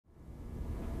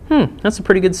That's a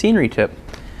pretty good scenery tip.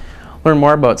 Learn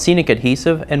more about scenic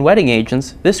adhesive and wetting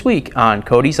agents this week on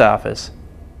Cody's Office.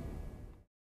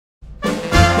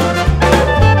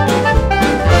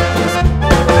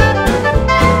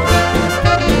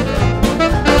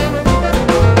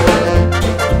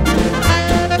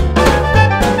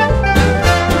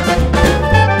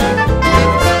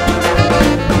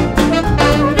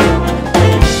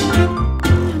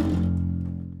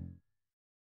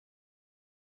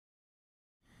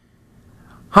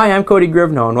 Hi, I'm Cody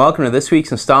Grivno, and welcome to this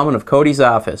week's installment of Cody's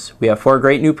Office. We have 4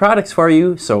 great new products for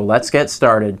you, so let's get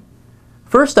started.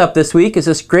 First up this week is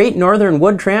this great northern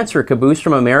wood transfer caboose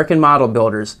from American Model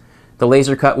Builders. The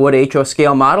laser cut wood HO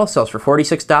scale model sells for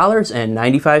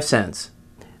 $46.95.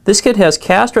 This kit has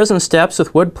cast resin steps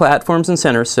with wood platforms and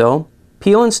center sill,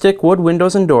 peel and stick wood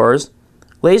windows and doors,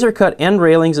 laser cut end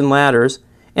railings and ladders,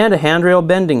 and a handrail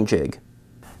bending jig.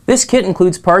 This kit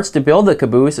includes parts to build the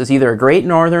caboose as either a Great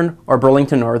Northern or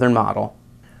Burlington Northern model.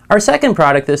 Our second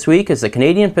product this week is the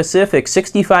Canadian Pacific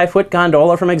 65-foot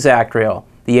gondola from ExactRail.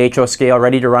 The HO scale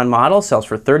ready-to-run model sells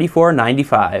for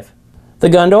 $34.95. The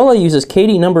gondola uses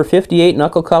Cody number 58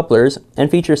 knuckle couplers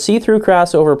and features see-through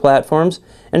crossover platforms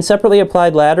and separately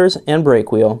applied ladders and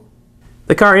brake wheel.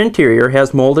 The car interior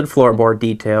has molded floorboard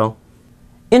detail.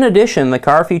 In addition, the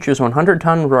car features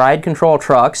 100-ton ride control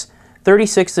trucks,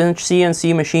 36-inch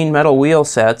CNC machined metal wheel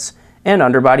sets, and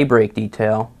underbody brake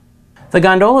detail. The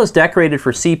gondola is decorated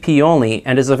for CP only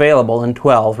and is available in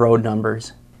 12 road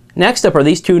numbers. Next up are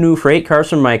these 2 new freight cars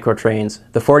from Microtrains.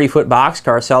 The 40-foot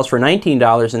boxcar sells for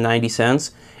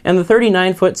 $19.90, and the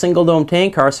 39-foot single-dome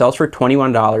tank car sells for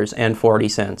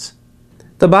 $21.40.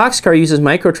 The boxcar uses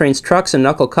Microtrains trucks and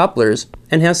knuckle couplers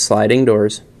and has sliding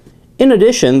doors. In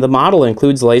addition, the model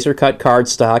includes laser-cut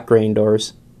cardstock grain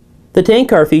doors. The tank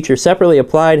car features separately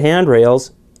applied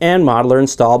handrails and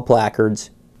modeler-installed placards.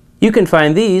 You can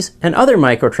find these and other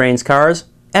Microtrains cars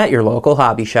at your local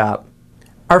hobby shop.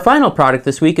 Our final product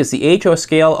this week is the HO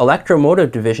Scale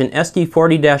Electromotive Division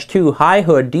SD40-2 High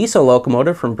Hood Diesel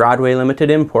Locomotive from Broadway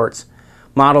Limited Imports.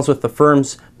 Models with the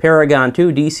firm's Paragon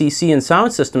 2 DCC and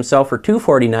sound system sell for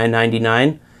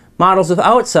 $249.99. Models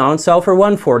without sound sell for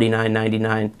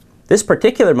 $149.99. This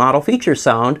particular model features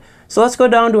sound, so let's go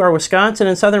down to our Wisconsin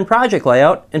and Southern project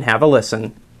layout and have a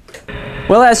listen.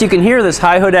 Well, as you can hear, this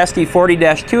High Hood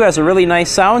SD40-2 has a really nice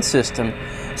sound system.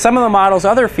 Some of the model's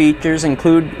other features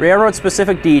include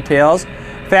railroad-specific details,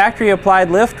 factory-applied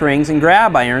lift rings and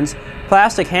grab irons,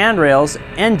 plastic handrails,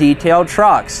 and detailed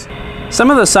trucks.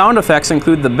 Some of the sound effects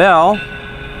include the bell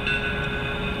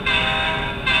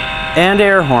and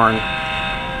air horn.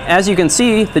 As you can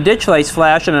see, the ditch lights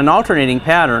flash in an alternating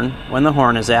pattern when the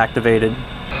horn is activated.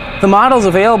 The model is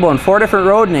available in 4 different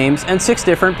road names and 6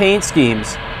 different paint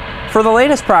schemes. For the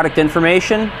latest product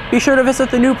information, be sure to visit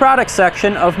the new products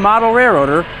section of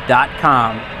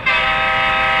modelrailroader.com.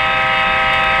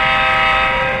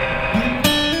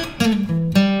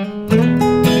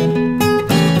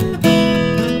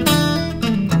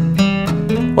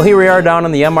 Well, here we are down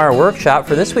in the MR workshop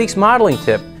for this week's modeling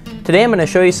tip. Today I'm going to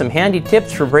show you some handy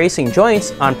tips for bracing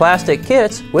joints on plastic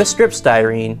kits with strip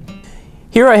styrene.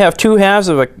 Here I have 2 halves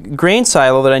of a grain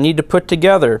silo that I need to put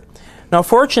together. Now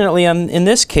fortunately in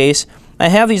this case I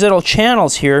have these little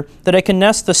channels here that I can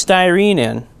nest the styrene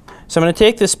in. So I'm going to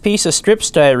take this piece of strip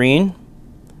styrene,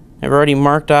 I've already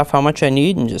marked off how much I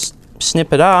need, and just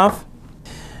snip it off.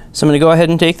 So I'm going to go ahead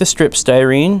and take the strip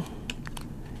styrene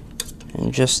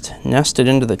and just nest it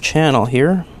into the channel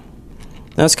here.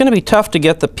 Now it's going to be tough to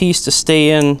get the piece to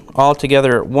stay in all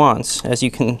together at once, as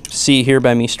you can see here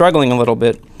by me struggling a little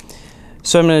bit.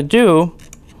 So what I'm going to do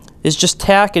is just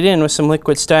tack it in with some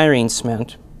liquid styrene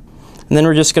cement. And then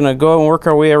we're just going to go and work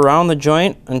our way around the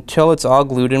joint until it's all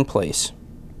glued in place.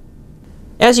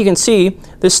 As you can see,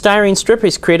 this styrene strip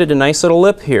has created a nice little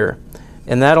lip here,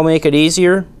 and that'll make it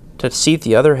easier to seat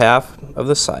the other half of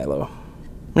the silo.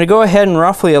 I'm going to go ahead and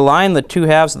roughly align the 2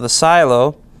 halves of the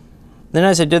silo. Then,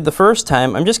 as I did the first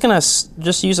time, I'm just going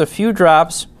to use a few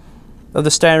drops of the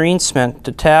styrene cement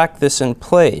to tack this in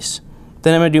place.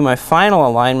 Then I'm going to do my final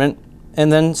alignment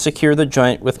and then secure the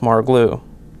joint with more glue.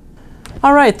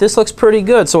 Alright, this looks pretty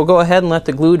good, so we'll go ahead and let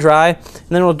the glue dry, and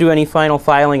then we'll do any final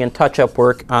filing and touch-up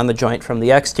work on the joint from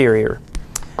the exterior.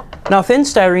 Now, thin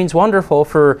styrene's wonderful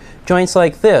for joints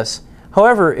like this.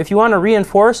 However, if you want to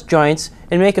reinforce joints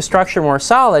and make a structure more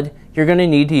solid, you're going to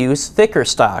need to use thicker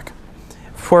stock.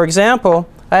 For example,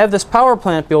 I have this power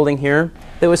plant building here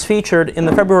that was featured in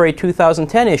the February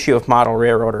 2010 issue of Model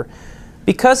Railroader.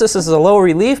 Because this is a low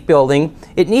relief building,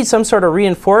 it needs some sort of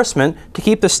reinforcement to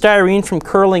keep the styrene from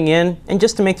curling in and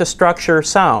just to make the structure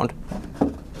sound.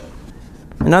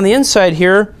 And on the inside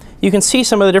here, you can see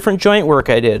some of the different joint work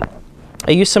I did.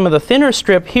 I used some of the thinner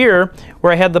strip here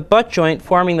where I had the butt joint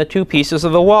forming the two pieces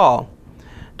of the wall.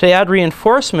 To add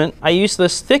reinforcement, I used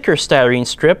this thicker styrene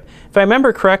strip. If I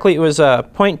remember correctly, it was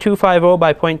 0.250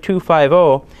 by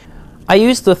 0.250. I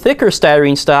used the thicker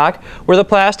styrene stock where the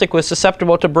plastic was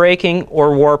susceptible to breaking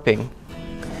or warping.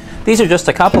 These are just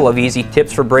a couple of easy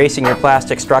tips for bracing your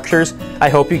plastic structures. I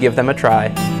hope you give them a try.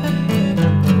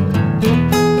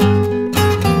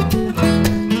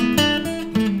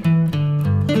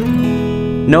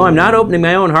 No, I'm not opening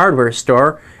my own hardware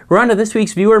store. We're on to this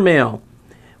week's viewer mail.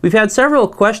 We've had several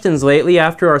questions lately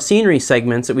after our scenery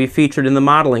segments that we've featured in the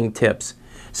modeling tips.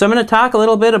 So I'm going to talk a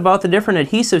little bit about the different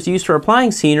adhesives used for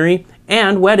applying scenery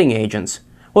and wetting agents.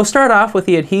 We'll start off with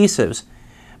the adhesives.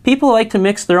 People like to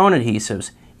mix their own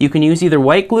adhesives. You can use either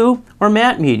white glue or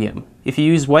matte medium. If you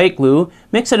use white glue,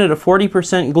 mix it at a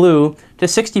 40% glue to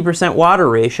 60% water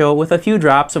ratio with a few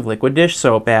drops of liquid dish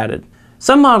soap added.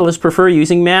 Some modelers prefer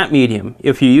using matte medium.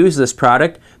 If you use this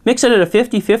product, mix it at a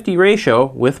 50-50 ratio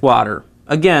with water.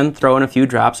 Again, throw in a few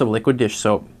drops of liquid dish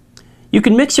soap. You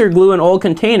can mix your glue in old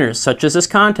containers, such as this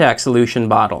contact solution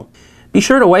bottle. Be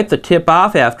sure to wipe the tip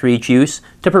off after each use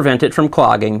to prevent it from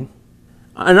clogging.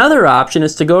 Another option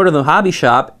is to go to the hobby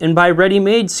shop and buy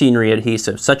ready-made scenery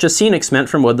adhesive, such as Scenic Cement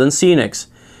from Woodland Scenics.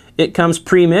 It comes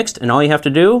pre-mixed, and all you have to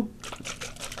do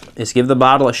is give the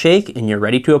bottle a shake and you're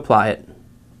ready to apply it.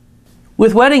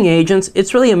 With wetting agents,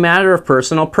 it's really a matter of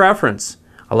personal preference.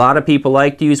 A lot of people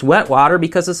like to use wet water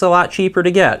because it's a lot cheaper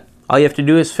to get. All you have to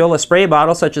do is fill a spray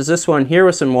bottle such as this one here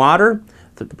with some water,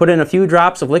 put in a few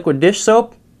drops of liquid dish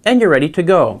soap, and you're ready to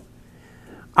go.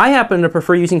 I happen to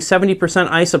prefer using 70%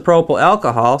 isopropyl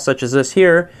alcohol, such as this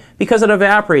here, because it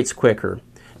evaporates quicker.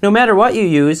 No matter what you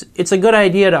use, it's a good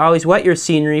idea to always wet your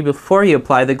scenery before you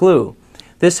apply the glue.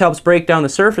 This helps break down the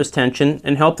surface tension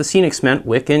and help the Scenic Cement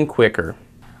wick in quicker.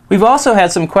 We've also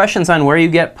had some questions on where you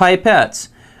get pipettes.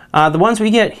 The ones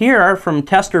we get here are from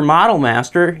Tester Model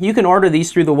Master. You can order these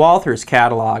through the Walthers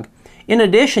catalog. In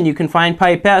addition, you can find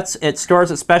pipettes at stores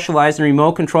that specialize in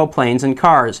remote control planes and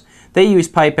cars. They use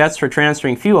pipettes for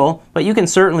transferring fuel, but you can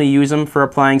certainly use them for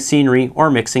applying scenery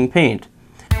or mixing paint.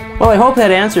 Well, I hope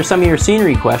that answers some of your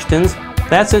scenery questions.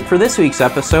 That's it for this week's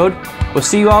episode. We'll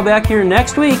see you all back here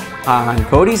next week on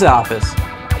Cody's Office.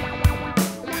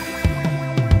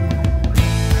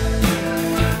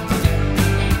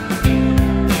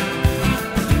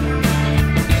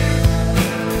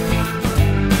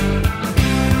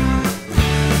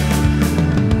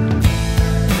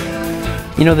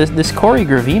 You know, this Corey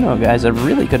Grivno guy's a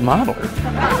really good modeler.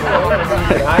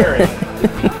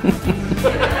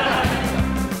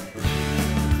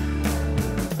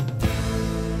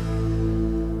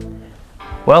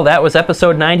 Well, that was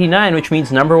episode 99, which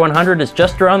means number 100 is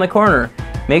just around the corner.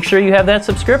 Make sure you have that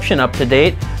subscription up to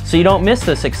date so you don't miss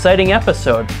this exciting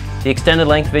episode. The extended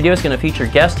length video is going to feature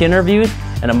guest interviews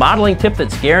and a modeling tip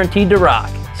that's guaranteed to rock.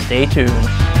 Stay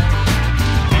tuned.